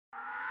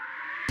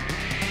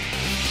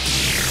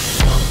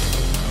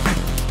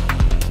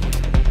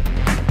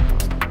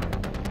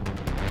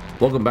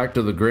Welcome back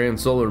to the Grand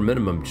Solar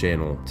Minimum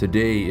channel.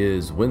 Today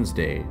is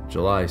Wednesday,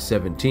 July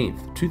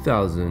 17th,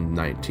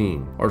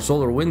 2019. Our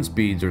solar wind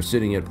speeds are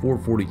sitting at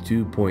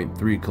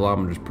 442.3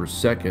 kilometers per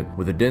second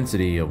with a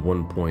density of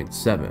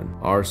 1.7.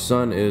 Our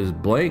sun is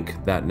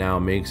blank. That now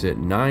makes it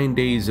 9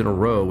 days in a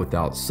row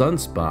without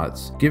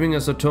sunspots, giving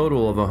us a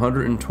total of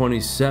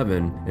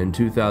 127 in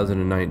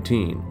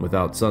 2019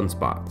 without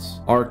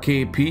sunspots. Our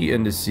KP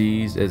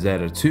indices is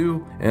at a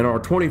 2 and our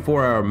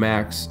 24-hour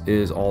max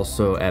is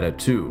also at a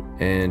 2.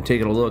 And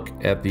taking a look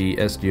at the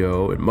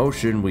SDO in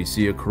motion, we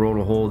see a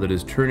coronal hole that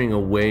is turning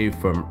away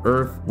from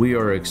Earth. We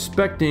are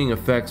expecting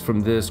effects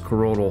from this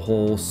coronal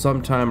hole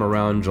sometime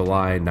around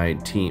July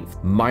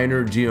 19th.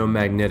 Minor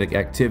geomagnetic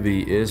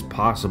activity is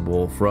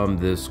possible from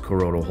this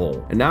coronal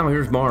hole. And now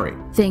here's Mari.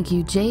 Thank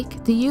you,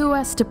 Jake. The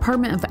U.S.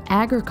 Department of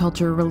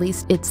Agriculture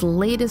released its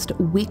latest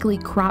weekly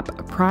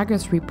crop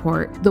progress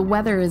report. The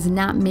weather is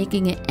not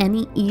making it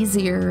any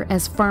easier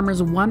as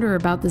farmers wonder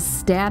about the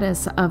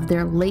status of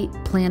their late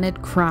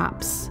planted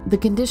crops. The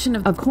condition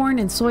of corn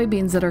and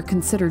soybeans that are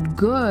considered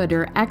good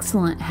or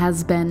excellent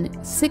has been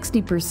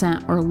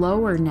 60% or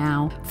lower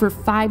now for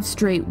 5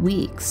 straight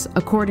weeks,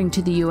 according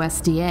to the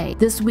USDA.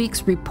 This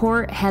week's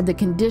report had the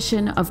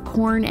condition of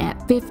corn at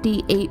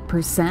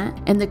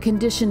 58% and the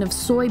condition of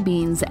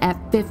soybeans at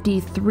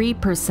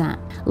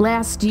 53%.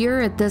 Last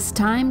year at this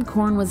time,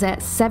 corn was at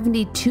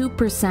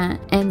 72%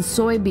 and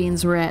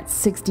soybeans were at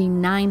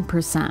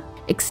 69%.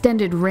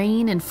 Extended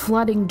rain and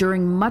flooding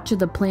during much of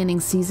the planting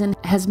season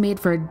has made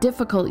for a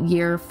difficult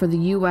year for the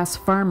U.S.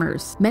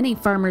 farmers. Many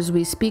farmers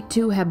we speak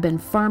to have been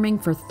farming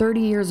for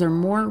 30 years or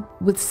more,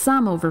 with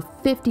some over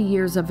 50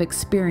 years of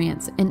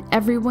experience, and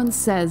everyone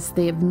says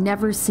they have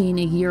never seen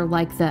a year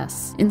like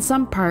this. In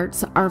some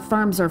parts, our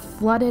farms are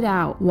flooded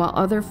out, while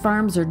other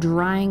farms are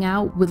drying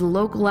out with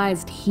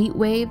localized heat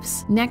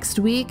waves. Next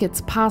week,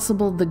 it's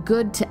possible the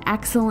good to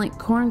excellent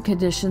corn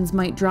conditions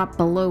might drop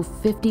below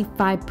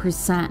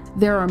 55%.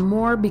 There are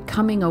more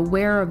becoming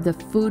aware of the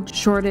food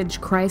shortage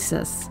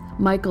crisis.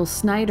 Michael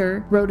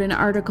Snyder wrote an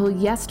article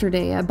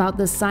yesterday about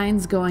the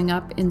signs going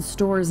up in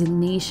stores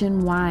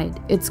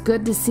nationwide. It's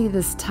good to see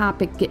this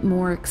topic get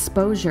more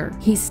exposure.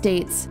 He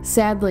states,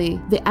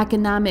 sadly, the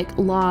economic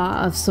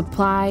law of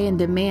supply and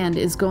demand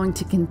is going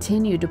to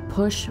continue to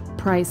push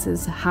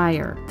prices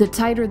higher. The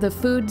tighter the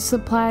food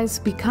supplies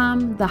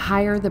become, the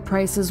higher the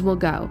prices will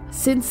go.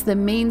 Since the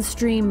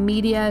mainstream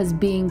media is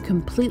being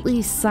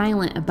completely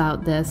silent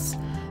about this,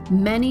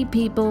 many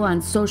people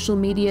on social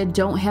media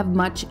don't have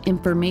much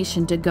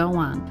information to go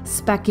on.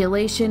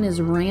 Speculation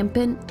is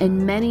rampant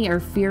and many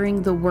are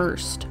fearing the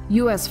worst.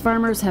 U.S.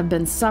 farmers have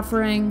been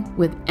suffering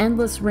with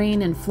endless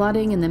rain and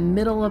flooding in the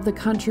middle of the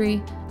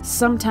country.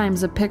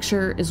 Sometimes a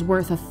picture is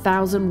worth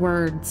 1,000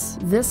 words.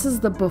 This is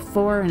the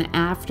before and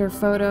after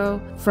photo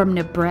from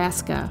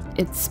Nebraska.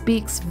 It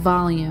speaks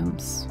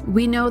volumes.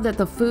 We know that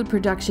the food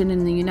production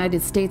in the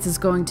United States is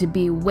going to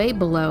be way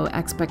below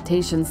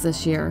expectations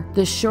this year.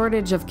 The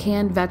shortage of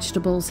canned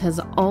vegetables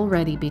has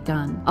already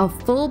begun. A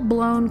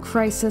full-blown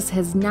crisis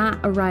has not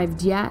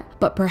arrived yet,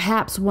 but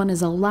perhaps one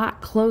is a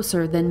lot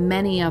closer than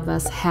many of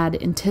us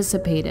had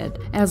anticipated.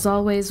 As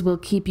always, we'll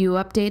keep you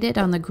updated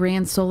on the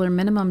Grand Solar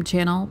Minimum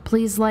channel.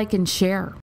 Please like and share.